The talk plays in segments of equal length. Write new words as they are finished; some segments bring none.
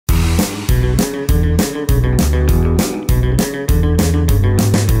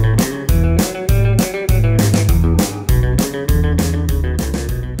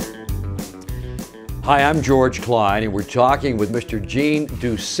I'm George Klein, and we're talking with Mr. Gene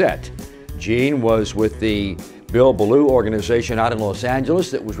Doucette. Gene was with the Bill Ballou organization out in Los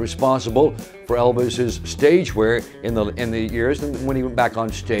Angeles that was responsible for Elvis's stage wear in the years and when he went back on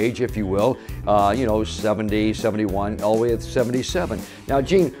stage, if you will, 70, 71, all the way to 77. Now,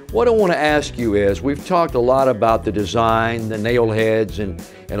 Gene, what I want to ask you is, we've talked a lot about the design, the nail heads, and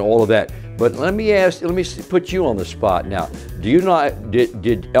all of that. But let me put you on the spot now. Do you know,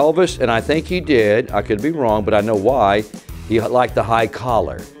 did Elvis, and I think he did, I could be wrong, but I know why, he liked the high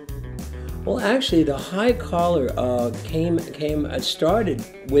collar? Well, actually, the high collar started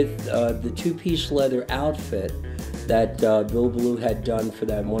with the two-piece leather outfit that Bill Ballou had done for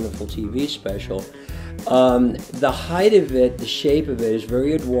that wonderful TV special. The height of it, the shape of it is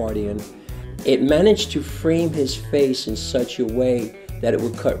very Edwardian. It managed to frame his face in such a way that it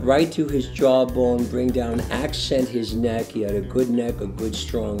would cut right to his jawbone, bring down, accent his neck. He had a good neck, a good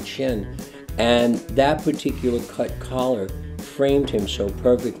strong chin. And that particular cut collar framed him so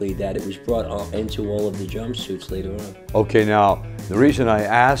perfectly that it was brought into all of the jumpsuits later on. Okay, now, the reason I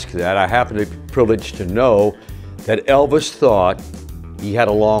ask that, I happen to be privileged to know that Elvis thought he had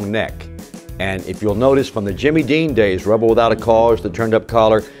a long neck. And if you'll notice from the Jimmy Dean days, Rebel Without a Cause, the turned up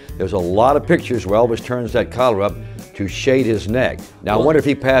collar, there's a lot of pictures where Elvis turns that collar up to shade his neck. Now, I wonder if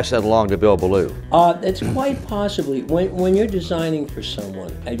he passed that along to Bill Ballou. It's quite possibly. When you're designing for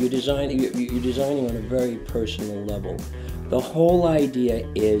someone, and you're designing on a very personal level, the whole idea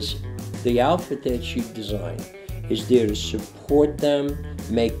is the outfit that you design is there to support them,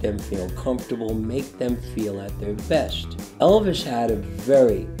 make them feel comfortable, make them feel at their best. Elvis had a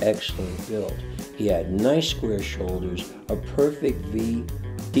very excellent build. He had nice square shoulders, a perfect V,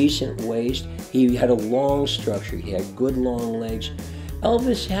 decent waist. He had a long structure. He had good long legs.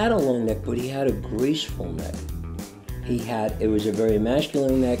 Elvis had a long neck, but he had a graceful neck. It was a very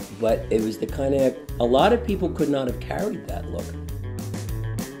masculine neck, but it was the kind of neck, a lot of people could not have carried that look.